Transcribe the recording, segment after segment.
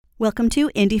Welcome to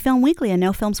Indie Film Weekly, a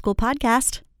No Film School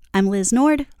podcast. I'm Liz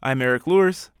Nord. I'm Eric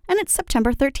Lures. And it's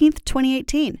September 13th,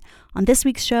 2018. On this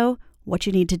week's show, what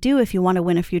you need to do if you want to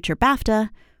win a future BAFTA,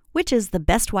 which is the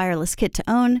best wireless kit to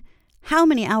own, how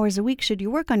many hours a week should you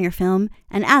work on your film,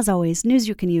 and as always, news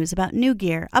you can use about new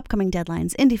gear, upcoming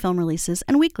deadlines, indie film releases,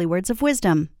 and weekly words of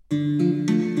wisdom.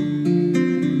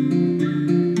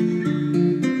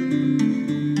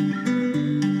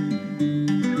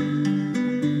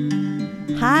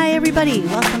 Hi, everybody.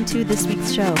 Welcome to this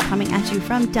week's show, coming at you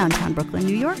from downtown Brooklyn,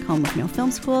 New York, home of No Film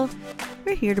School.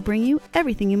 We're here to bring you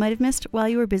everything you might have missed while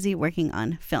you were busy working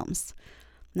on films.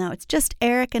 Now, it's just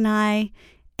Eric and I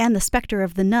and the specter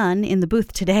of the nun in the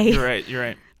booth today. You're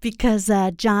right. Because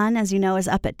John, as you know, is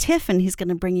up at TIFF, and he's going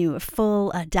to bring you a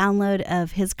full download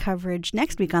of his coverage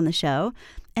next week on the show.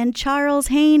 And Charles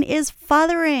Hain is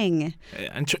fathering.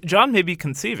 And John may be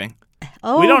conceiving.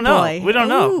 Oh, we don't know. boy. We don't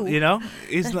know. Ooh. You know,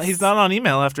 he's not on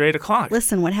email after 8 o'clock.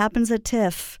 Listen, what happens at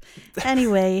TIFF?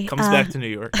 Anyway. Comes back to New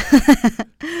York.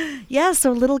 Yeah,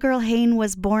 so little girl Hain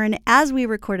was born as we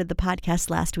recorded the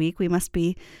podcast last week. We must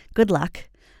be good luck.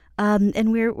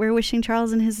 And we're wishing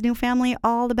Charles and his new family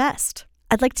all the best.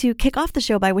 I'd like to kick off the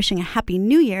show by wishing a happy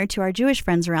new year to our Jewish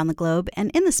friends around the globe.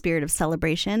 And in the spirit of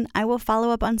celebration, I will follow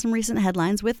up on some recent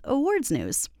headlines with awards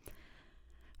news.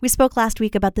 We spoke last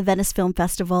week about the Venice Film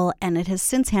Festival, and it has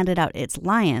since handed out its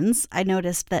lions. I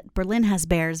noticed that Berlin has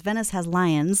bears, Venice has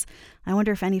lions. I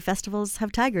wonder if any festivals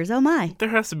have tigers. Oh, my. There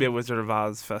has to be a Wizard of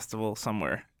Oz festival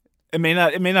somewhere. It may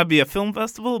not be a film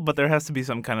festival, but there has to be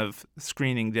some kind of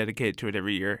screening dedicated to it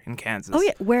every year in Kansas. Oh,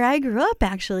 yeah. Where I grew up,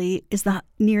 actually, is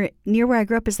near where I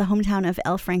grew up is the hometown of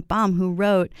L. Frank Baum, who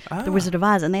wrote The Wizard of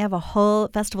Oz, and they have a whole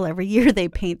festival every year. They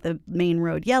paint the main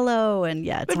road yellow, and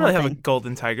yeah, it's they a probably whole have thing. a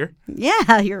golden tiger.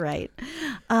 Yeah, you're right.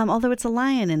 Although it's a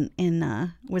lion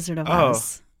in Wizard of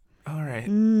Oz. All right.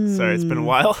 Sorry, it's been a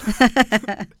while.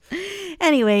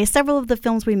 Anyway, several of the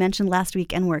films we mentioned last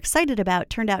week and were excited about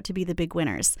turned out to be the big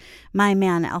winners. My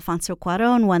man, Alfonso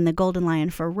Cuarón, won the Golden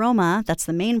Lion for Roma. That's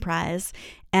the main prize.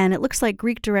 And it looks like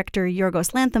Greek director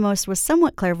Yorgos Lanthimos was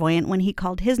somewhat clairvoyant when he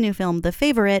called his new film The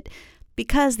Favorite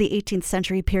because the 18th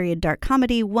century period dark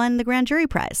comedy won the Grand Jury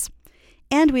Prize.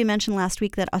 And we mentioned last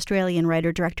week that Australian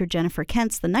writer-director Jennifer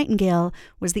Kent's The Nightingale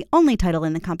was the only title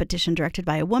in the competition directed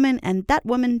by a woman, and that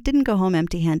woman didn't go home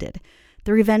empty-handed.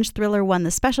 The revenge thriller won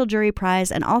the Special Jury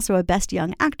Prize and also a Best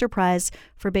Young Actor Prize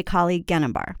for Bekali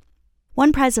Ganambar.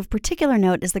 One prize of particular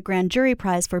note is the Grand Jury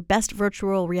Prize for Best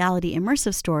Virtual Reality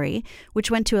Immersive Story,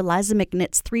 which went to Eliza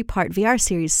McNitt's 3-part VR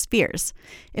series, Spheres.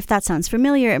 If that sounds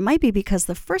familiar, it might be because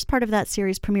the first part of that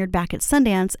series premiered back at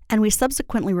Sundance, and we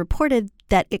subsequently reported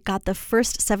that it got the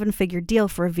first 7-figure deal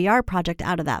for a VR project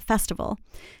out of that festival.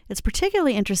 It's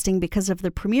particularly interesting because of the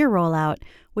premiere rollout,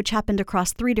 which happened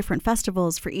across 3 different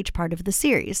festivals for each part of the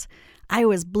series. I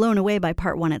was blown away by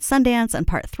Part 1 at Sundance and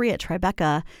Part 3 at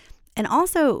Tribeca, and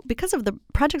also because of the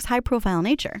project's high-profile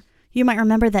nature. You might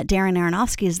remember that Darren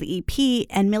Aronofsky is the EP,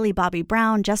 and Millie Bobby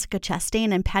Brown, Jessica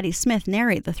Chastain, and Patti Smith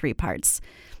narrate the 3 parts.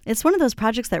 It's one of those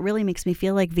projects that really makes me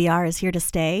feel like VR is here to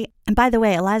stay. And by the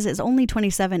way, Eliza is only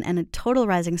 27 and a total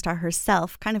rising star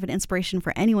herself, kind of an inspiration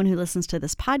for anyone who listens to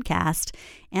this podcast.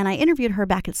 And I interviewed her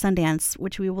back at Sundance,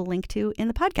 which we will link to in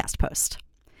the podcast post.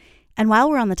 And while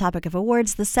we're on the topic of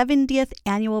awards, the 70th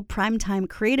Annual Primetime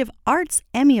Creative Arts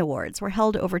Emmy Awards were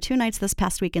held over 2 nights this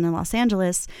past weekend in Los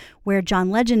Angeles, where John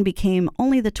Legend became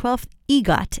only the 12th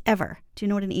EGOT ever. Do you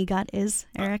know what an EGOT is,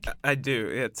 Eric? I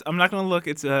do. I'm not going to look.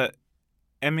 It's a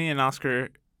Emmy, an Oscar,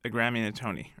 a Grammy, and a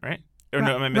Tony, right? Or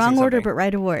no, am I missing Wrong order, something? but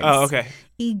right awards. Oh, okay.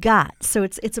 EGOT. So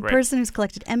it's a Right. person who's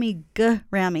collected Emmy,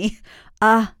 Grammy,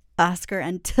 Oscar,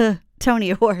 and Tony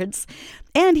Awards.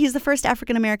 And he's the first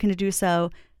African-American to do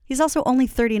so. He's also only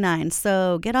 39,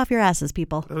 so get off your asses,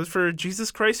 people. That was for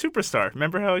Jesus Christ Superstar.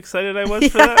 Remember how excited I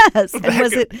was for that? Yes, and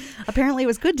was it? Apparently, it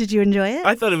was good. Did you enjoy it?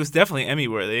 I thought it was definitely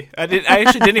Emmy-worthy. I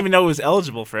actually didn't even know it was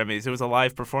eligible for Emmys. It was a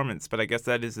live performance, but I guess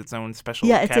that is its own special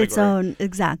category. Yeah, it's its own,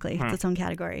 exactly. It's its own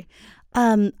category.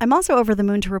 I'm also over the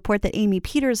moon to report that Amy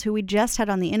Peters, who we just had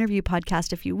on the interview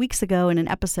podcast a few weeks ago in an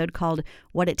episode called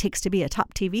What It Takes to Be a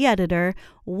Top TV Editor,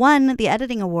 won the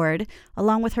editing award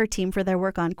along with her team for their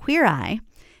work on Queer Eye.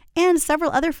 And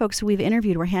several other folks who we've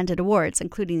interviewed were handed awards,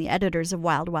 including the editors of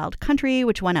Wild Wild Country,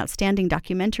 which won Outstanding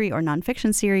Documentary or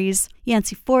Nonfiction Series,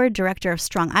 Yancey Ford, director of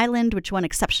Strong Island, which won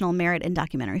Exceptional Merit in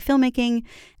Documentary Filmmaking,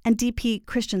 and DP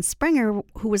Christian Sprenger,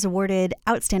 who was awarded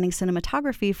Outstanding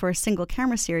Cinematography for a single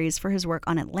camera series for his work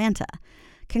on Atlanta.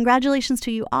 Congratulations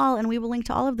to you all, and we will link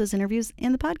to all of those interviews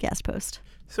in the podcast post.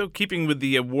 So keeping with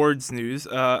the awards news,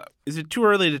 is it too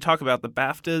early to talk about the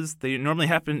BAFTAs? They normally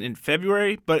happen in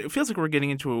February, but it feels like we're getting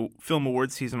into a film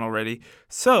awards season already.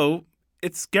 So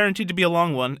it's guaranteed to be a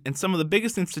long one, and some of the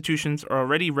biggest institutions are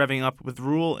already revving up with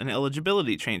rule and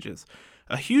eligibility changes.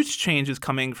 A huge change is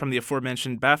coming from the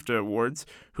aforementioned BAFTA Awards,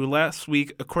 who last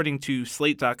week, according to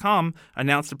Slate.com,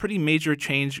 announced a pretty major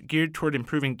change geared toward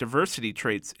improving diversity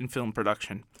traits in film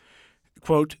production.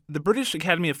 Quote, the British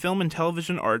Academy of Film and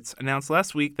Television Arts announced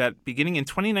last week that, beginning in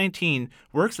 2019,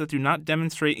 works that do not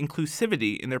demonstrate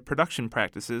inclusivity in their production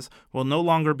practices will no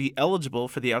longer be eligible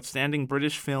for the Outstanding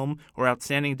British Film or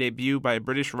Outstanding Debut by a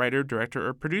British Writer, Director,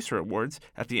 or Producer Awards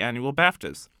at the annual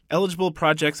BAFTAs. Eligible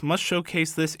projects must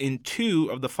showcase this in two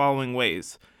of the following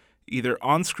ways: either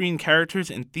on-screen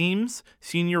characters and themes,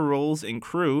 senior roles and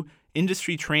crew,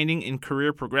 industry training in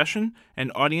career progression, and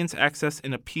audience access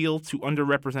and appeal to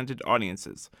underrepresented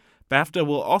audiences. BAFTA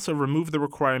will also remove the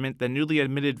requirement that newly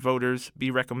admitted voters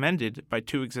be recommended by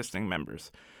two existing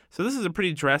members. So this is a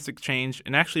pretty drastic change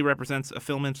and actually represents a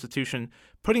film institution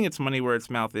putting its money where its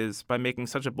mouth is by making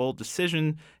such a bold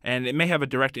decision, and it may have a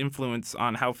direct influence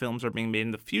on how films are being made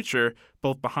in the future,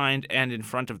 both behind and in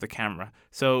front of the camera.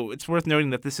 So it's worth noting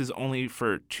that this is only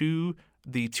for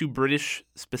the two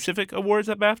British-specific awards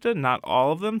at BAFTA, not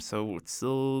all of them, so it's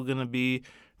still going to be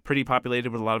pretty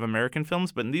populated with a lot of American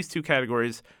films. But in these two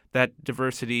categories, that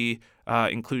diversity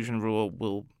inclusion rule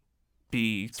will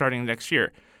be starting next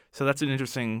year. So that's an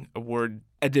interesting award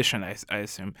addition, I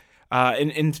assume.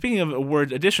 And speaking of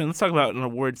award addition, let's talk about an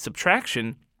award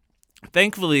subtraction.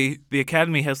 Thankfully, the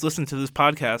Academy has listened to this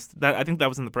podcast. I think that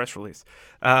was in the press release,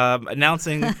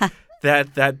 announcing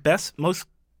that most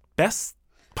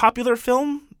popular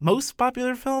film,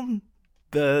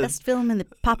 the best film in the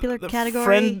popular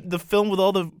category, the film with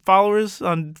all the followers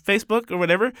on Facebook or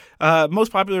whatever,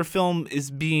 most popular film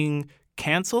is being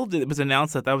canceled. It was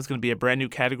announced that was going to be a brand new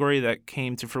category that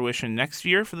came to fruition next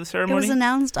year for the ceremony. It was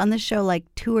announced on the show like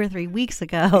 2 or 3 weeks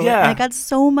ago. Yeah. And it got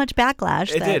so much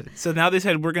backlash. It did. So now they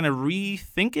said we're going to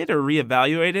rethink it or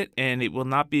reevaluate it, and it will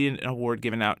not be an award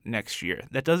given out next year.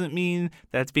 That doesn't mean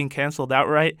that it's being canceled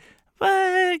outright,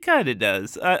 but it kind of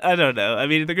does. I don't know. I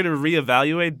mean, they're going to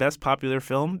reevaluate Best Popular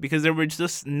Film because there were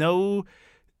just no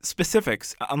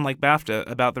specifics, unlike BAFTA,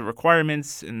 about the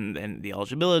requirements and the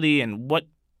eligibility and what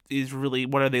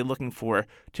are they looking for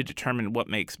to determine what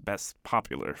makes Best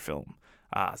Popular Film.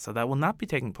 So that will not be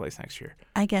taking place next year.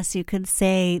 I guess you could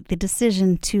say the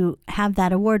decision to have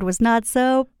that award was not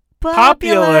so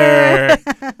popular.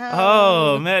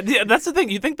 Oh, man. Yeah, that's the thing.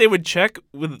 You think they would check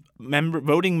with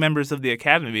voting members of the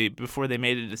Academy before they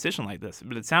made a decision like this.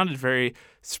 But it sounded very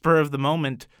spur of the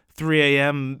moment, 3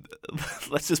 a.m.,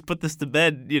 let's just put this to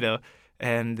bed,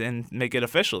 and make it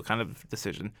official kind of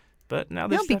decision. But now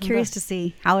I'll be curious to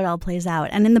see how it all plays out.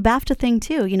 And in the BAFTA thing,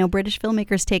 too, British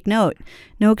filmmakers take note.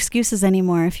 No excuses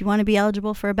anymore. If you want to be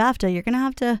eligible for a BAFTA, you're going to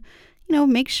have to,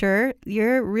 make sure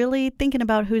you're really thinking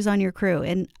about who's on your crew.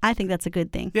 And I think that's a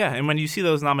good thing. Yeah, and when you see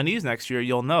those nominees next year,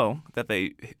 you'll know that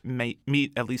they may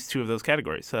meet at least two of those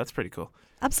categories. So that's pretty cool.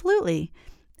 Absolutely.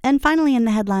 And finally, in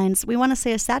the headlines, we want to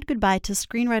say a sad goodbye to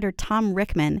screenwriter Tom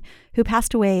Rickman, who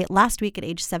passed away last week at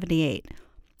age 78.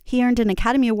 He earned an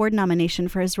Academy Award nomination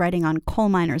for his writing on Coal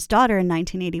Miner's Daughter in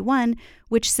 1981,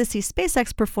 which Sissy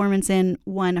Spacek's performance in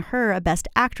won her a Best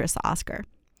Actress Oscar.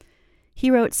 He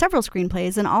wrote several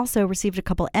screenplays and also received a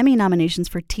couple Emmy nominations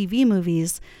for TV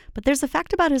movies, but there's a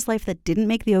fact about his life that didn't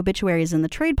make the obituaries in the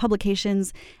trade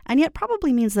publications and yet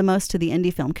probably means the most to the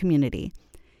indie film community.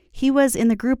 He was in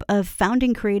the group of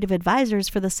founding creative advisors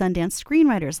for the Sundance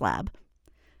Screenwriters Lab.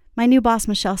 My new boss,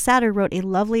 Michelle Satter, wrote a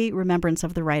lovely remembrance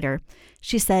of the writer.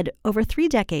 She said, over 3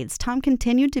 decades, Tom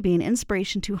continued to be an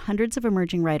inspiration to hundreds of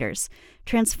emerging writers,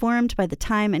 transformed by the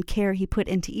time and care he put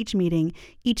into each meeting,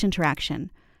 each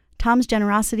interaction. Tom's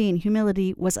generosity and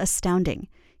humility was astounding.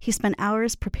 He spent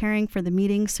hours preparing for the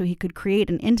meeting so he could create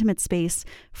an intimate space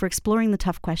for exploring the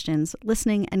tough questions,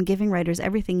 listening and giving writers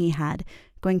everything he had,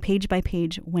 going page by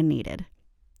page when needed.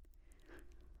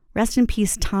 Rest in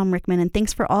peace, Tom Rickman, and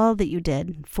thanks for all that you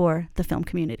did for the film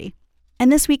community. And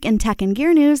this week in Tech and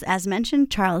Gear News, as mentioned,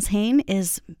 Charles Haine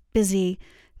is busy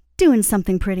doing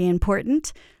something pretty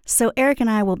important. So Eric and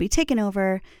I will be taking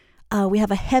over. We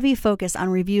have a heavy focus on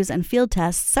reviews and field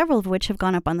tests, several of which have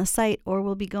gone up on the site or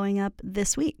will be going up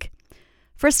this week.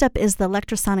 First up is the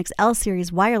Lectrosonics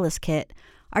L-Series wireless kit.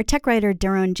 Our tech writer,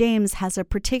 Daron James, has a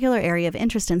particular area of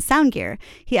interest in sound gear.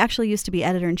 He actually used to be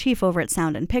editor-in-chief over at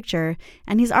Sound and Picture,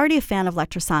 and he's already a fan of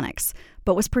Lectrosonics,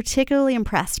 but was particularly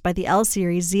impressed by the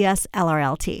L-Series ZS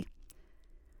LRLT.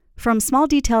 From small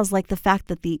details like the fact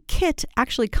that the kit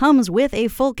actually comes with a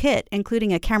full kit,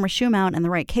 including a camera shoe mount and the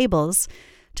right cables,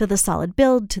 to the solid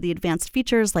build, to the advanced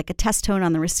features like a test tone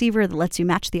on the receiver that lets you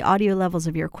match the audio levels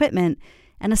of your equipment,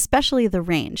 and especially the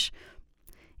range.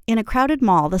 In a crowded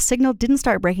mall, the signal didn't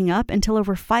start breaking up until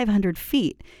over 500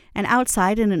 feet, and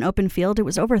outside in an open field, it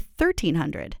was over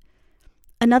 1,300.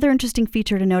 Another interesting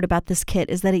feature to note about this kit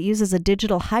is that it uses a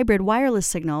digital hybrid wireless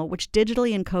signal, which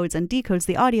digitally encodes and decodes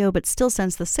the audio but still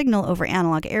sends the signal over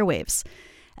analog airwaves.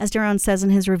 As Daron says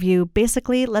in his review,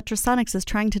 basically, Lectrosonics is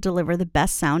trying to deliver the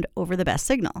best sound over the best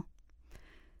signal.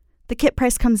 The kit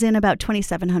price comes in about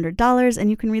 $2,700, and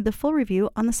you can read the full review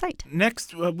on the site.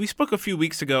 Next, we spoke a few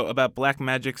weeks ago about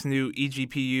Blackmagic's new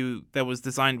eGPU that was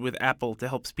designed with Apple to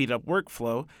help speed up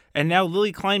workflow, and now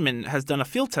Lily Kleinman has done a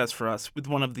field test for us with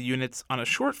one of the units on a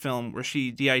short film where she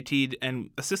DIT'd and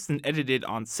assistant edited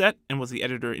on set and was the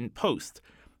editor in post.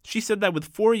 She said that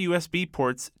with 4 USB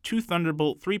ports, 2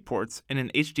 Thunderbolt 3 ports, and an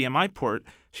HDMI port,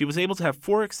 she was able to have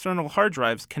 4 external hard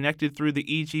drives connected through the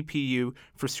eGPU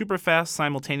for super-fast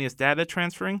simultaneous data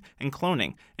transferring and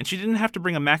cloning, and she didn't have to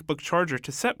bring a MacBook charger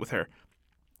to set with her.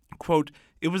 Quote,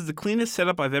 "It was the cleanest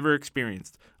setup I've ever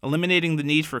experienced, eliminating the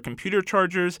need for computer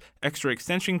chargers, extra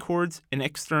extension cords, and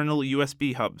external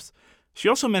USB hubs." She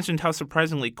also mentioned how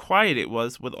surprisingly quiet it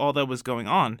was with all that was going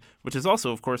on, which is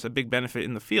also, of course, a big benefit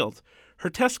in the field. Her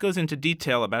test goes into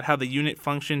detail about how the unit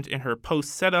functioned in her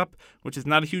post setup, which is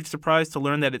not a huge surprise to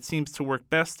learn that it seems to work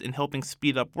best in helping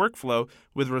speed up workflow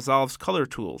with Resolve's color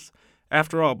tools.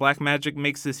 After all, Blackmagic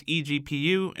makes this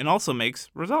eGPU and also makes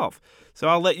Resolve. So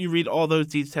I'll let you read all those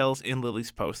details in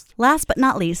Lily's post. Last but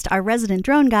not least, our resident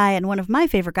drone guy and one of my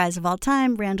favorite guys of all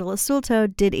time, Randall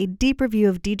Asulto, did a deep review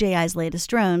of DJI's latest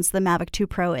drones, the Mavic 2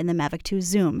 Pro and the Mavic 2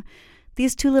 Zoom.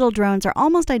 These two little drones are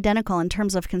almost identical in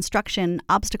terms of construction,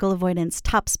 obstacle avoidance,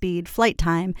 top speed, flight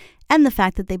time, and the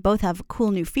fact that they both have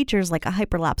cool new features like a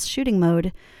hyperlapse shooting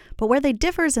mode. But where they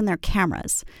differ is in their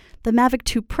cameras. The Mavic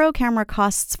 2 Pro camera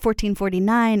costs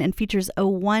 $1,449 and features a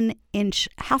 1-inch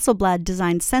Hasselblad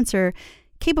designed sensor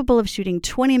capable of shooting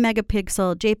 20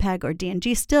 megapixel JPEG or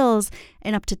DNG stills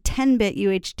and up to 10-bit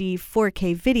UHD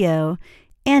 4K video,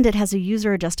 and it has a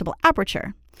user adjustable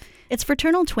aperture. Its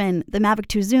fraternal twin, the Mavic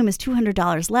 2 Zoom, is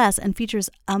 $200 less and features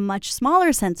a much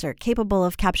smaller sensor capable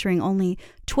of capturing only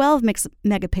 12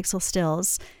 megapixel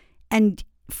stills and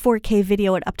 4K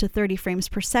video at up to 30 frames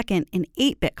per second in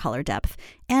 8-bit color depth,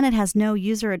 and it has no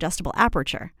user adjustable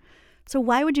aperture. So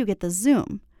why would you get the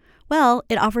Zoom? Well,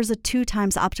 it offers a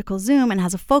 2x optical zoom and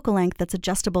has a focal length that's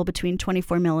adjustable between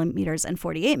 24 millimeters and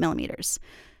 48 millimeters.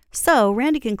 So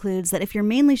Randy concludes that if you're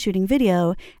mainly shooting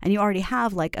video and you already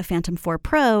have like a Phantom 4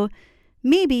 Pro,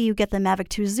 maybe you get the Mavic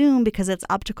 2 Zoom because its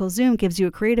optical zoom gives you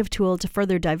a creative tool to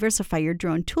further diversify your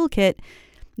drone toolkit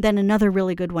than another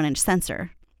really good 1-inch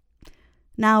sensor.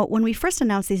 Now, when we first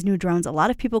announced these new drones, a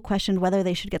lot of people questioned whether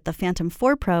they should get the Phantom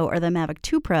 4 Pro or the Mavic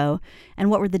 2 Pro and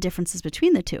what were the differences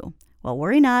between the two. Well,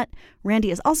 worry not. Randy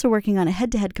is also working on a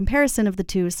head-to-head comparison of the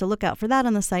two, so look out for that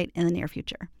on the site in the near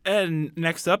future. And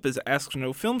next up is Ask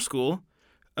No Film School.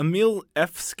 Emil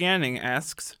F. Scanning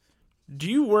asks, "Do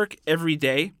you work every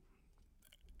day?"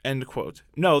 End quote.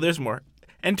 No, there's more.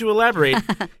 And to elaborate,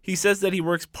 he says that he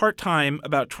works part-time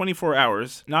about 24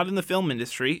 hours, not in the film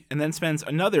industry, and then spends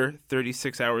another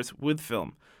 36 hours with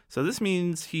film. So this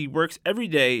means he works every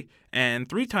day, and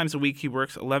 3 times a week he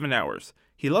works 11 hours.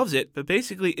 He loves it, but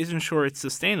basically isn't sure it's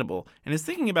sustainable, and is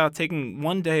thinking about taking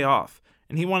one day off.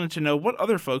 And he wanted to know what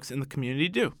other folks in the community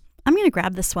do. I'm going to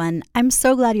grab this one. I'm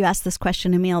so glad you asked this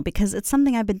question, Emil, because it's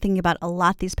something I've been thinking about a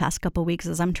lot these past couple weeks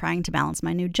as I'm trying to balance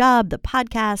my new job, the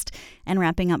podcast, and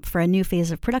wrapping up for a new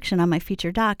phase of production on my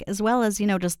feature doc, as well as,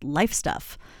 just life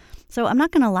stuff. So I'm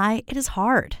not going to lie, it is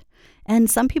hard.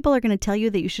 And some people are going to tell you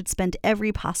that you should spend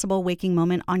every possible waking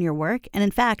moment on your work. And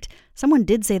in fact, someone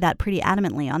did say that pretty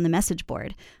adamantly on the message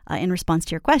board in response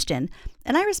to your question.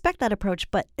 And I respect that approach,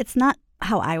 but it's not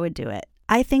how I would do it.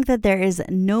 I think that there is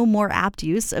no more apt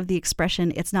use of the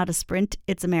expression, "it's not a sprint,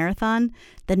 it's a marathon,"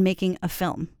 than making a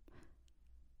film.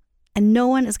 And no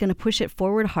one is going to push it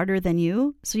forward harder than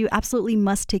you, so you absolutely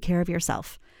must take care of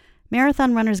yourself.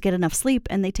 Marathon runners get enough sleep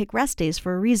and they take rest days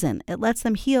for a reason. It lets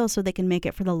them heal so they can make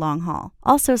it for the long haul.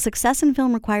 Also, success in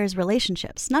film requires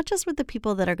relationships, not just with the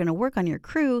people that are going to work on your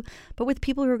crew, but with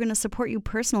people who are going to support you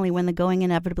personally when the going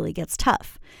inevitably gets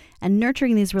tough. And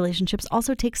nurturing these relationships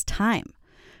also takes time.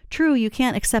 True, you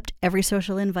can't accept every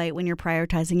social invite when you're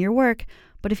prioritizing your work,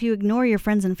 but if you ignore your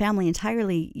friends and family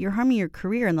entirely, you're harming your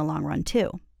career in the long run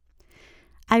too.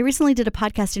 I recently did a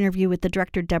podcast interview with the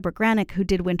director Deborah Granick, who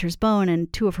did Winter's Bone,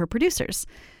 and 2 of her producers.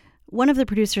 one of the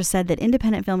producers said that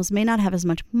independent films may not have as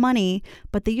much money,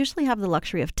 but they usually have the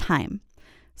luxury of time.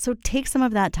 So take some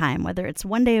of that time, whether it's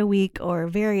one day a week or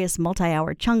various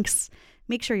multi-hour chunks.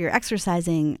 Make sure you're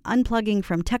exercising, unplugging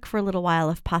from tech for a little while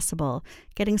if possible,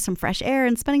 getting some fresh air,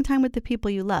 and spending time with the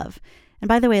people you love. And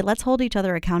by the way, let's hold each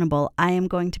other accountable. I am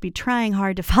going to be trying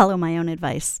hard to follow my own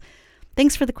advice.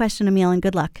 Thanks for the question, Emil, and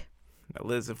good luck. Now,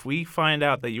 Liz, if we find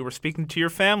out that you were speaking to your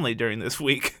family during this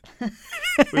week, we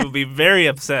will be very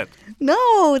upset.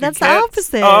 No, that's the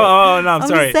opposite. Oh, no, I'm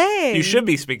sorry. Saying. You should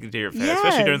be speaking to your family,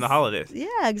 especially during the holidays.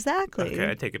 Yeah, exactly. Okay,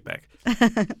 I take it back.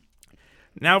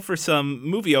 Now for some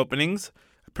movie openings.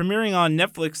 Premiering on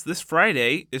Netflix this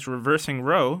Friday is Reversing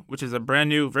Roe, which is a brand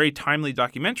new, very timely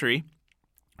documentary.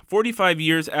 45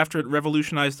 years after it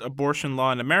revolutionized abortion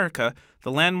law in America,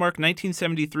 the landmark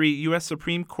 1973 U.S.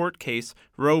 Supreme Court case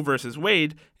Roe v.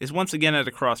 Wade is once again at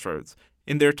a crossroads.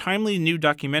 In their timely new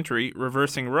documentary,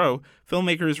 Reversing Roe,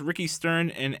 filmmakers Ricky Stern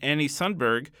and Annie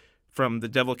Sundberg from The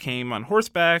Devil Came on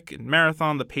Horseback and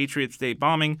Marathon, The Patriots' Day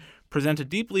Bombing, present a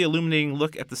deeply illuminating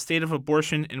look at the state of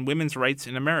abortion and women's rights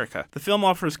in America. The film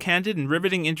offers candid and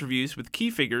riveting interviews with key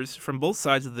figures from both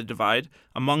sides of the divide,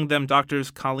 among them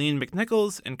doctors Colleen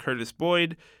McNichols and Curtis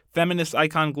Boyd, feminist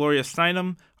icon Gloria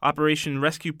Steinem, Operation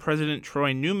Rescue President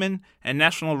Troy Newman, and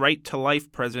National Right to Life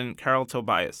President Carol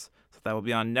Tobias. That will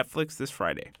be on Netflix this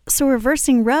Friday. So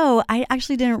Reversing Roe, I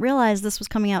actually didn't realize this was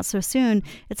coming out so soon.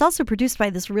 It's also produced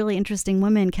by this really interesting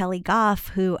woman, Kelly Goff,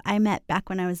 who I met back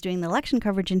when I was doing the election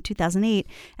coverage in 2008.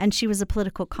 And she was a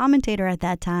political commentator at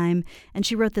that time. And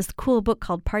she wrote this cool book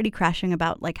called Party Crashing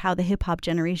about like how the hip hop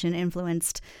generation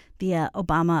influenced the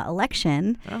Obama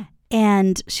election. Oh.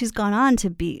 And she's gone on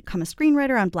to become a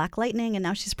screenwriter on Black Lightning. And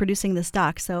now she's producing this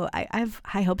doc. So I have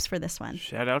high hopes for this one.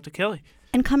 Shout out to Kelly.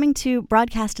 And coming to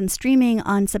broadcast and streaming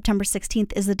on September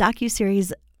 16th is the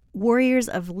docuseries Warriors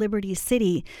of Liberty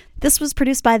City. This was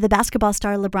produced by the basketball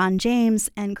star LeBron James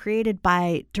and created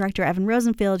by director Evan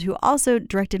Rosenfield, who also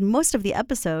directed most of the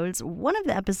episodes. One of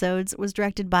the episodes was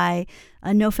directed by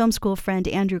a No Film School friend,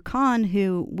 Andrew Kahn,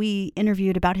 who we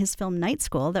interviewed about his film Night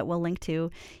School that we'll link to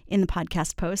in the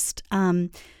podcast post.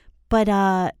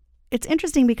 It's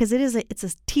interesting because it's a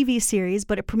TV series,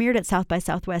 but it premiered at South by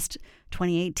Southwest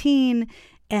 2018,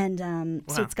 and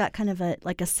so it's got kind of a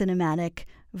cinematic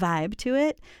vibe to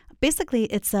it. Basically,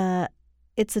 it's a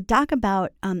doc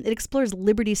about it explores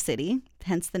Liberty City,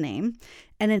 hence the name,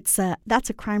 and that's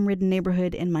a crime-ridden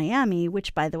neighborhood in Miami,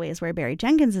 which, by the way, is where Barry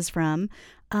Jenkins is from.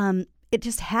 It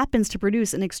just happens to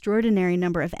produce an extraordinary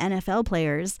number of NFL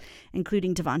players,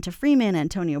 including Devonta Freeman,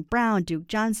 Antonio Brown, Duke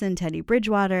Johnson, Teddy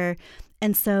Bridgewater.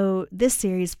 And so this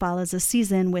series follows a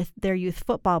season with their youth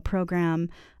football program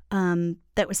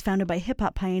that was founded by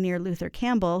hip-hop pioneer Luther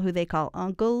Campbell, who they call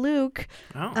Uncle Luke.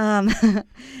 Oh.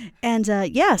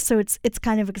 So it's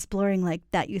kind of exploring like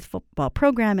that youth football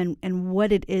program and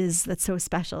what it is that's so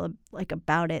special like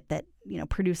about it that, you know,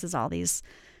 produces all these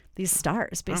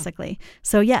stars, basically. Oh.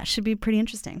 So, yeah, it should be pretty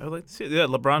interesting. I'd like to see it. Yeah,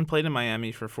 LeBron played in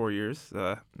Miami for 4 years,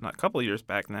 not a couple of years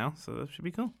back now, so that should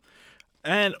be cool.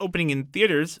 And opening in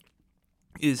theaters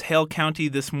is Hale County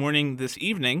This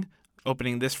Evening,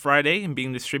 opening this Friday and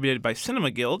being distributed by Cinema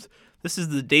Guild. This is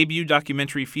the debut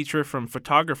documentary feature from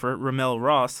photographer Ramel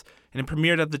Ross, and it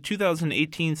premiered at the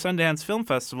 2018 Sundance Film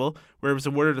Festival, where it was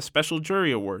awarded a special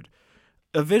jury award.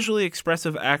 A visually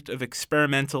expressive act of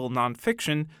experimental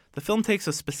nonfiction, the film takes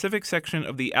a specific section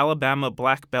of the Alabama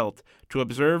Black Belt to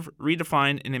observe,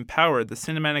 redefine, and empower the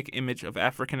cinematic image of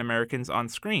African Americans on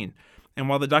screen. And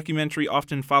while the documentary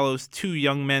often follows two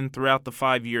young men throughout the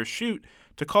 5-year shoot,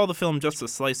 to call the film just a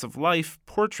slice-of-life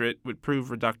portrait would prove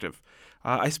reductive.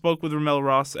 I spoke with Ramel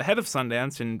Ross ahead of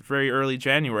Sundance in very early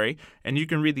January, and you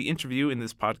can read the interview in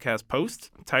this podcast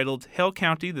post titled Hale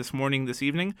County This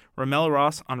Evening, Ramel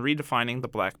Ross on Redefining the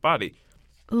Black Body.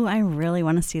 Ooh, I really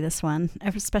want to see this one,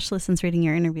 especially since reading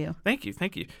your interview. Thank you.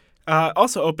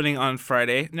 Also opening on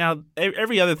Friday. Now,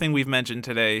 every other thing we've mentioned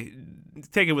today,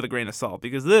 take it with a grain of salt,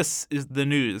 because this is the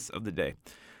news of the day.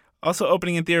 Also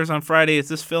opening in theaters on Friday is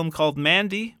this film called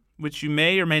Mandy, which you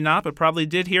may or may not, but probably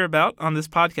did hear about on this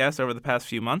podcast over the past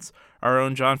few months. Our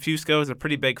own John Fusco is a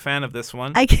pretty big fan of this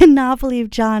one. I cannot believe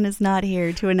John is not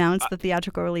here to announce the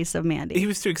theatrical release of Mandy. He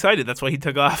was too excited. That's why he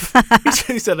took off.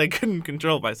 He said, I couldn't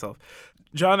control myself.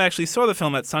 John actually saw the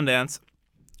film at Sundance,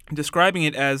 describing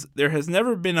it as, there has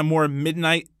never been a more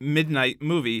midnight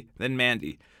movie than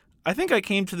Mandy. I think I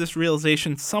came to this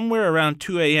realization somewhere around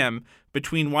 2 a.m.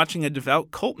 between watching a devout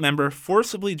cult member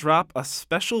forcibly drop a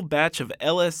special batch of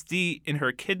LSD in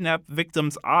her kidnapped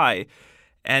victim's eye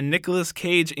and Nicolas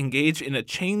Cage engage in a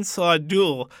chainsaw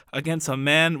duel against a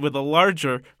man with a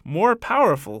larger, more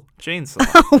powerful chainsaw.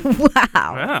 Oh,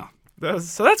 wow. Yeah.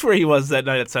 So that's where he was that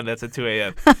night at Sundance at 2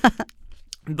 a.m.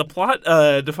 The plot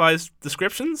defies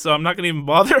description, so I'm not going to even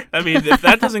bother. I mean, if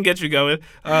that doesn't get you going,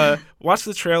 watch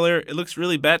the trailer. It looks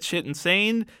really batshit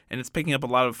insane, and it's picking up a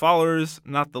lot of followers,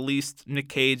 not the least Nick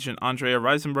Cage and Andrea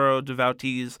Riseborough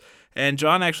devotees. And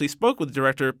John actually spoke with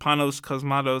director Panos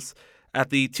Cosmatos at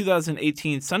the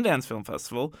 2018 Sundance Film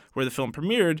Festival, where the film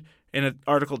premiered, in an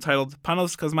article titled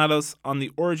Panos Cosmatos on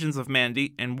the Origins of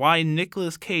Mandy and Why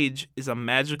Nicolas Cage is a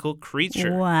Magical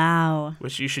Creature. Wow.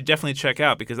 Which you should definitely check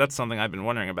out because that's something I've been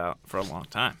wondering about for a long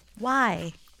time.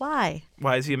 Why? Why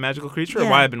is he a magical creature Yeah.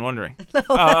 or why I've been wondering?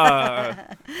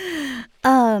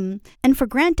 And for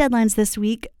grant deadlines this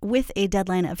week, with a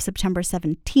deadline of September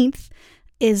 17th,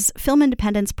 is Film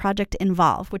Independent's Project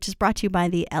Involve, which is brought to you by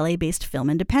the LA-based Film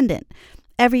Independent.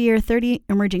 Every year, 30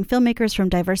 emerging filmmakers from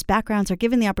diverse backgrounds are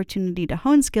given the opportunity to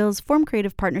hone skills, form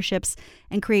creative partnerships,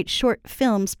 and create short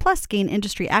films, plus gain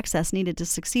industry access needed to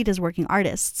succeed as working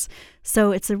artists.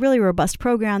 So it's a really robust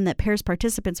program that pairs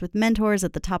participants with mentors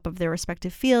at the top of their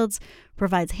respective fields,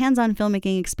 provides hands-on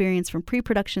filmmaking experience from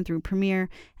pre-production through premiere,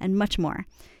 and much more.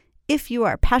 If you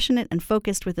are passionate and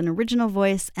focused with an original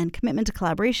voice and commitment to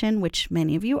collaboration, which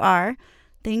many of you are,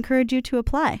 they encourage you to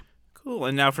apply. Cool.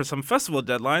 And now for some festival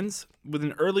deadlines. With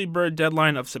an early bird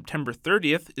deadline of September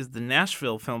 30th is the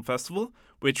Nashville Film Festival,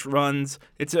 which runs,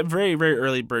 it's a very, very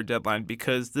early bird deadline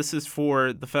because this is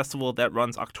for the festival that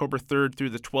runs October 3rd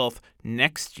through the 12th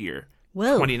next year,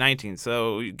 Whoa. 2019.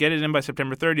 So you get it in by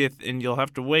September 30th and you'll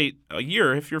have to wait a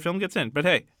year if your film gets in. But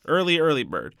hey, early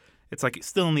bird. It's like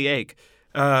still in the egg.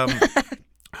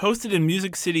 Hosted in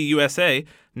Music City, USA,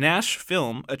 Nash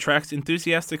Film attracts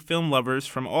enthusiastic film lovers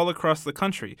from all across the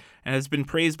country and has been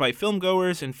praised by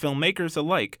filmgoers and filmmakers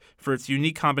alike for its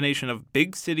unique combination of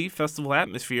big city festival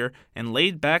atmosphere and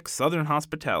laid-back southern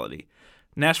hospitality.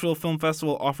 Nashville Film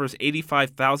Festival offers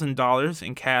 $85,000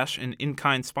 in cash and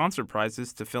in-kind sponsor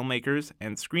prizes to filmmakers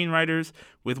and screenwriters,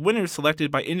 with winners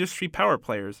selected by industry power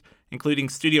players, including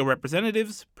studio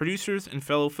representatives, producers, and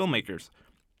fellow filmmakers.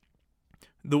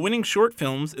 The winning short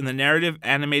films in the narrative,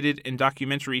 animated, and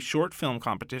documentary short film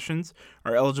competitions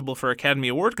are eligible for Academy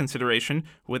Award consideration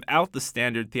without the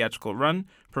standard theatrical run,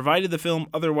 provided the film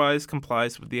otherwise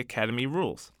complies with the Academy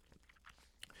rules.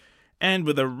 And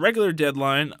with a regular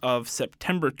deadline of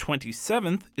September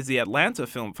 27th is the Atlanta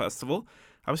Film Festival.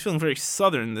 I was feeling very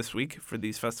southern this week for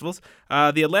these festivals.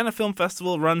 The Atlanta Film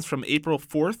Festival runs from April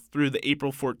 4th through the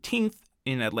April 14th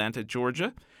in Atlanta,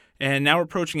 Georgia. And now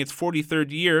approaching its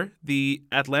 43rd year, the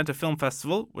Atlanta Film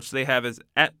Festival, which they have as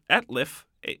ATLIF,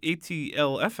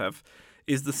 ATLFF,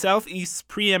 is the Southeast's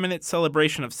preeminent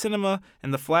celebration of cinema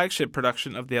and the flagship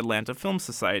production of the Atlanta Film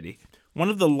Society. One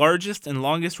of the largest and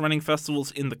longest-running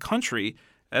festivals in the country,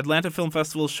 Atlanta Film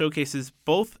Festival showcases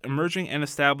both emerging and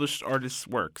established artists'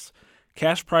 works.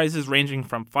 Cash prizes ranging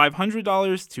from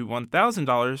 $500 to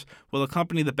 $1,000 will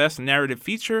accompany the Best Narrative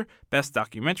Feature, Best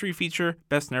Documentary Feature,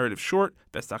 Best Narrative Short,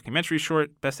 Best Documentary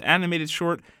Short, Best Animated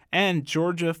Short, and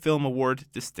Georgia Film Award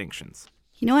distinctions.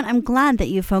 You know what? I'm glad that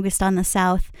you focused on the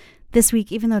South this week,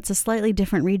 even though it's a slightly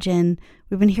different region.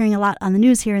 We've been hearing a lot on the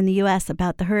news here in the U.S.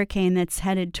 about the hurricane that's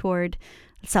headed toward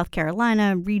South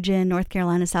Carolina region, North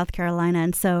Carolina, South Carolina.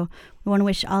 And so we want to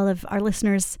wish all of our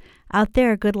listeners out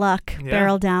there good luck,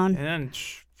 barrel down. And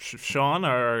Sean,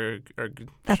 our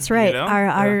that's right. You know?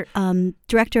 Our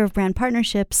director of brand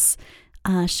partnerships,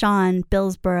 Sean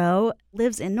Billsborough,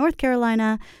 lives in North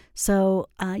Carolina. So,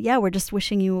 we're just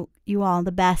wishing you all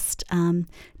the best down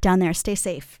there. Stay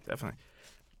safe. Definitely.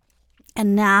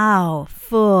 And now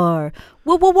for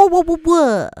weekly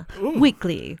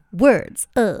words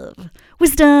of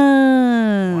wisdom.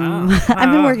 Wow. I've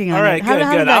been working on all right, it. Good,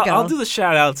 How did good. that go? I'll do the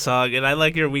shout-out song, and I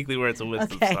like your weekly words of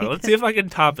wisdom Okay. song. Let's see if I can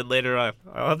top it later on.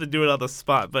 I'll have to do it on the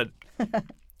spot, but...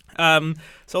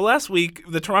 So last week,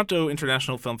 the Toronto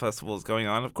International Film Festival is going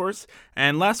on, of course,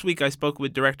 and last week I spoke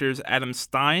with directors Adam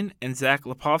Stein and Zach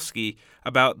Lipovsky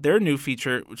about their new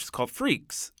feature, which is called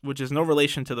Freaks, which is no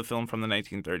relation to the film from the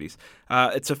 1930s.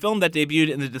 It's a film that debuted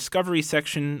in the Discovery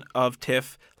section of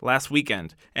TIFF last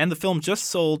weekend, and the film just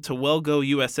sold to Well Go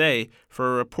USA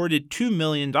for a reported $2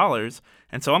 million,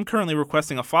 and so I'm currently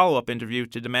requesting a follow-up interview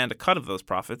to demand a cut of those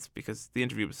profits, because the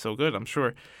interview was so good, I'm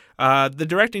sure. The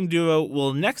directing duo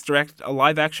will next direct a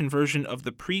live-action version of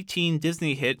the preteen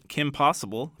Disney hit Kim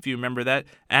Possible, if you remember that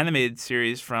animated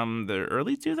series from the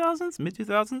early 2000s,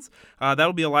 mid-2000s.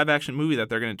 That'll be a live-action movie that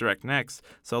they're going to direct next.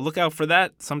 So look out for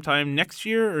that sometime next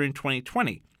year or in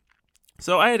 2020.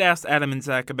 So I had asked Adam and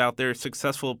Zach about their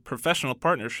successful professional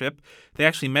partnership. They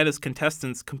actually met as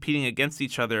contestants competing against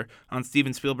each other on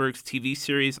Steven Spielberg's TV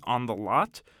series On the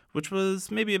Lot, which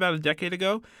was maybe about a decade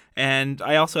ago. And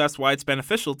I also asked why it's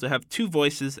beneficial to have two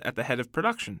voices at the head of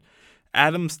production.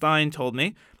 Adam Stein told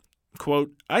me,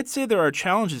 quote, "I'd say there are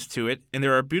challenges to it, and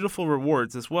there are beautiful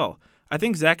rewards as well. I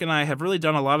think Zach and I have really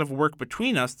done a lot of work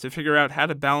between us to figure out how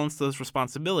to balance those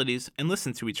responsibilities and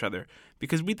listen to each other,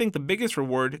 because we think the biggest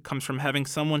reward comes from having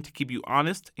someone to keep you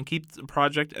honest and keep the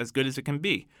project as good as it can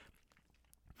be.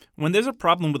 When there's a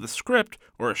problem with a script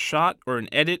or a shot or an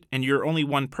edit and you're only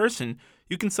one person,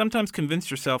 you can sometimes convince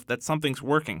yourself that something's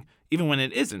working, even when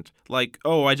it isn't. Like,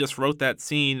 oh, I just wrote that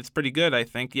scene, it's pretty good, I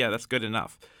think. Yeah, that's good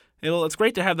enough. Well, it's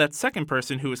great to have that second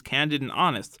person who is candid and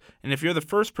honest. And if you're the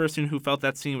first person who felt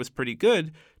that scene was pretty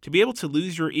good, to be able to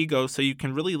lose your ego so you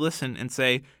can really listen and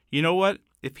say, you know what?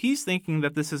 If he's thinking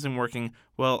that this isn't working,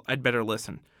 well, I'd better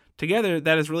listen. Together,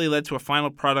 that has really led to a final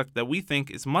product that we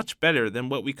think is much better than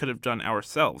what we could have done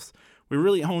ourselves. We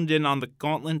really honed in on the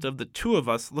gauntlet of the two of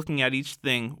us looking at each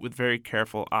thing with very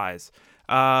careful eyes."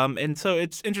 And so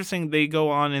it's interesting. They go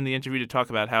on in the interview to talk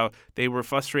about how they were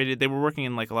frustrated. They were working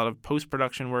in like a lot of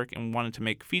post-production work and wanted to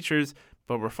make features,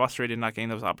 but were frustrated not getting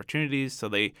those opportunities. So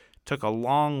they took a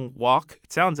long walk.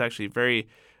 It sounds actually very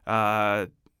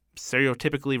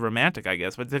stereotypically romantic, I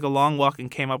guess, but they took a long walk and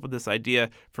came up with this idea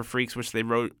for Freaks, which they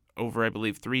wrote over, I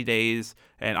believe, 3 days.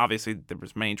 And obviously there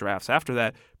was many drafts after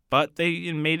that. But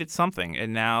they made it something,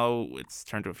 and now it's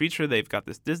turned to a feature. They've got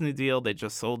this Disney deal. They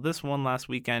just sold this one last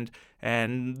weekend,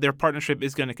 and their partnership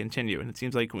is going to continue. And it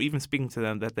seems like, even speaking to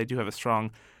them, that they do have a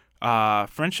strong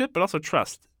friendship, but also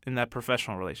trust in that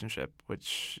professional relationship,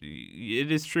 which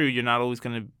it is true. You're not always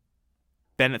going to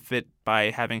benefit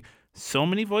by having so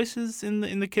many voices in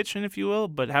the kitchen, if you will,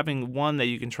 but having one that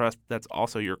you can trust that's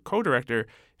also your co-director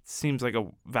seems like a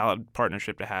valid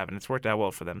partnership to have, and it's worked out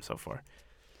well for them so far.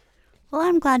 Well,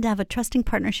 I'm glad to have a trusting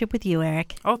partnership with you,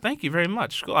 Eric. Oh, thank you very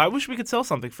much. Cool. I wish we could sell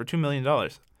something for $2 million.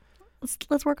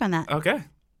 Let's work on that. Okay.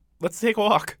 Let's take a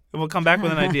walk, and we'll come back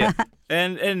with an idea.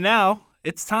 And now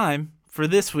it's time for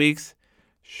this week's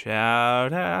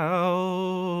shout out.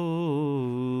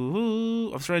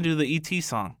 I was trying to do the E.T.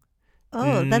 song.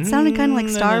 Oh, that sounded kind of like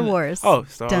Star Wars. Oh,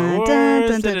 Star Wars.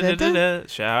 Dun, dun, dun.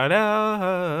 Shout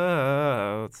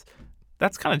outs.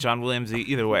 That's kind of John Williams-y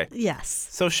either way. Yes.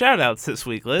 So shout-outs this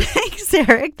week, Liz. Thanks,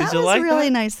 Eric. That was like a really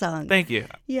that? nice song. Thank you.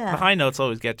 Yeah. The high notes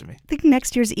always get to me. I think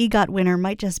next year's EGOT winner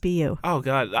might just be you. Oh,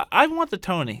 God. I want the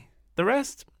Tony. The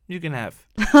rest, you can have.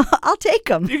 I'll take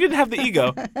them. You can have the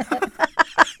ego.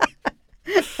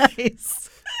 Nice.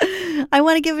 I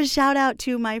want to give a shout out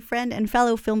to my friend and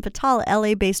fellow film fatale,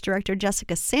 LA-based director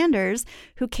Jessica Sanders,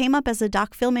 who came up as a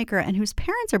doc filmmaker and whose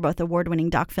parents are both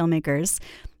award-winning doc filmmakers.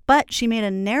 But she made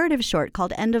a narrative short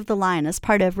called End of the Line as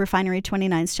part of Refinery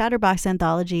 29's Chatterbox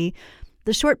anthology.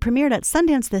 The short premiered at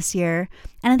Sundance this year,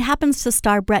 and it happens to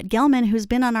star Brett Gelman, who's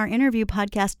been on our interview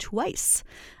podcast twice.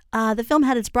 The film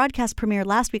had its broadcast premiere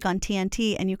last week on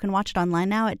TNT, and you can watch it online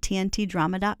now at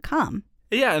tntdrama.com.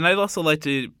 Yeah, and I'd also like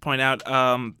to point out,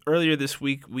 earlier this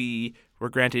week we were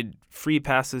granted free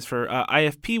passes for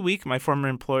IFP Week. My former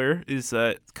employer is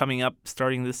coming up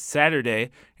starting this Saturday,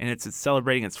 and it's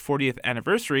celebrating its 40th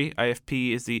anniversary.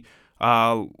 IFP is the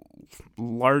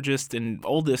largest and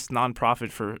oldest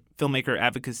nonprofit for filmmaker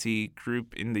advocacy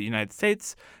group in the United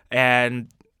States. And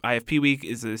IFP Week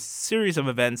is a series of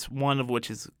events, one of which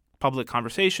is public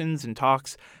conversations and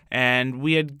talks. And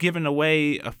we had given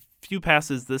away a few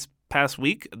passes this past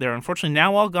week. They're unfortunately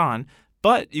now all gone,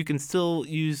 but you can still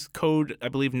use code, I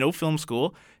believe, No Film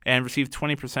School and receive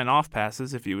 20% off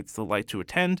passes if you would still like to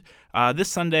attend. This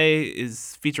Sunday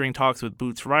is featuring talks with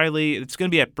Boots Riley. It's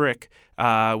going to be at Brick,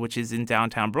 which is in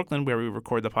downtown Brooklyn, where we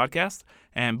record the podcast.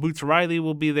 And Boots Riley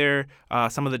will be there.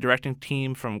 Some of the directing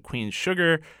team from Queen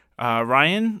Sugar.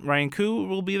 Ryan Koo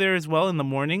will be there as well in the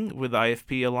morning with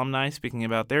IFP alumni speaking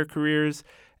about their careers.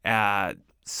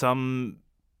 Some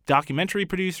documentary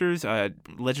producers,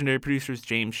 legendary producers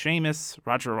James Seamus,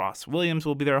 Roger Ross Williams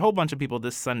will be there. A whole bunch of people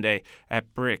this Sunday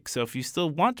at Brick. So if you still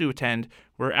want to attend,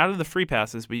 we're out of the free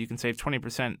passes, but you can save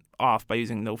 20% off by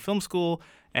using No Film School.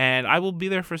 And I will be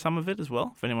there for some of it as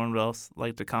well, if anyone else would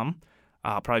like to come.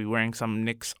 I'll probably be wearing some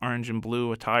Knicks orange and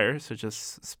blue attire, so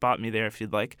just spot me there if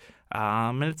you'd like.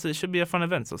 And it should be a fun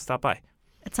event, so stop by.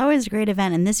 It's always a great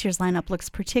event, and this year's lineup looks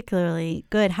particularly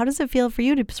good. How does it feel for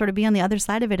you to sort of be on the other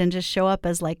side of it and just show up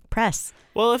as, like, press?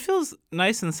 Well, it feels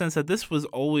nice in the sense that this was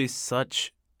always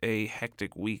such a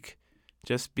hectic week,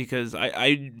 just because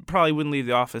I probably wouldn't leave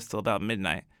the office till about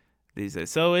midnight these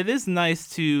days. So it is nice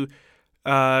to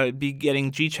be getting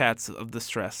G-chats of the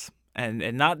stress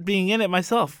and not being in it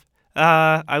myself.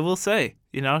 I will say,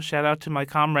 shout out to my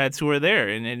comrades who are there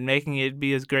and making it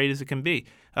be as great as it can be.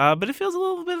 But it feels a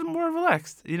little bit more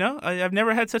relaxed, I've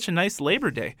never had such a nice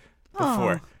Labor Day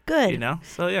before. Oh, good.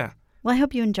 So yeah. Well, I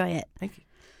hope you enjoy it. Thank you.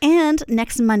 And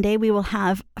next Monday, we will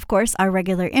have, of course, our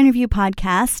regular interview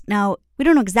podcast. Now, we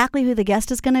don't know exactly who the guest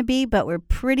is going to be, but we're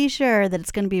pretty sure that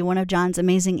it's going to be one of John's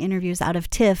amazing interviews out of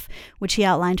TIFF, which he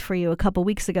outlined for you a couple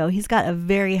weeks ago. He's got a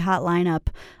very hot lineup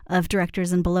of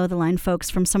directors and below-the-line folks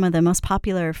from some of the most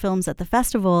popular films at the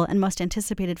festival and most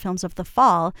anticipated films of the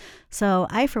fall. So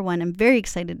I, for one, am very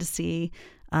excited to see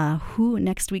who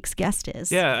next week's guest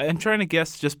is. Yeah, I'm trying to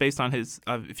guess just based on his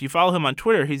if you follow him on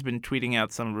Twitter, he's been tweeting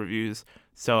out some reviews.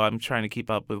 So I'm trying to keep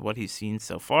up with what he's seen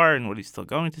so far and what he's still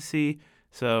going to see.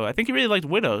 So I think he really liked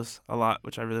Widows a lot,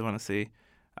 which I really want to see,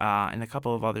 and a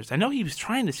couple of others. I know he was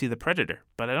trying to see The Predator,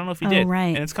 but I don't know if he did.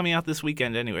 Right. And it's coming out this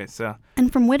weekend anyway. So.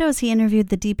 And from Widows, he interviewed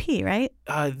the DP, right?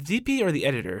 DP or the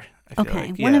editor, I feel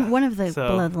like. One of the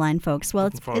below-the-line folks. Well,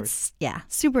 it's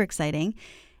super exciting.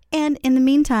 And in the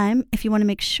meantime, if you want to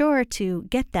make sure to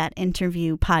get that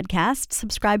interview podcast,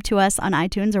 subscribe to us on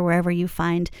iTunes or wherever you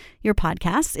find your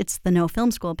podcasts. It's the No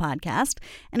Film School podcast.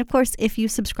 And of course, if you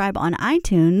subscribe on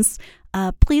iTunes,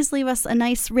 please leave us a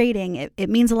nice rating. It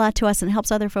means a lot to us and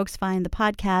helps other folks find the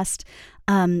podcast.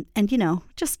 And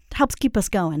just helps keep us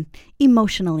going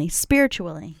emotionally,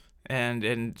 spiritually.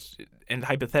 And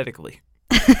hypothetically.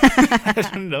 I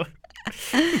don't know.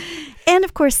 And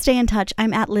of course, stay in touch.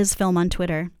 I'm at LizFilm on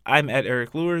Twitter. I'm at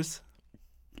Eric Lures.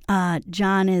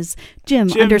 John is Jim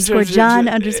underscore John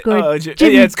underscore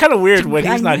Jim. Yeah, it's kind of weird when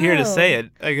he's not here to say it.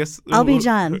 I guess I'll be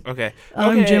John. Okay.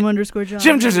 I'm Jim underscore John.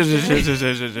 Jim.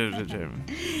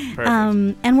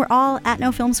 Perfect. And we're all at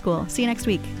No Film School. See you next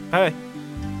week. Bye.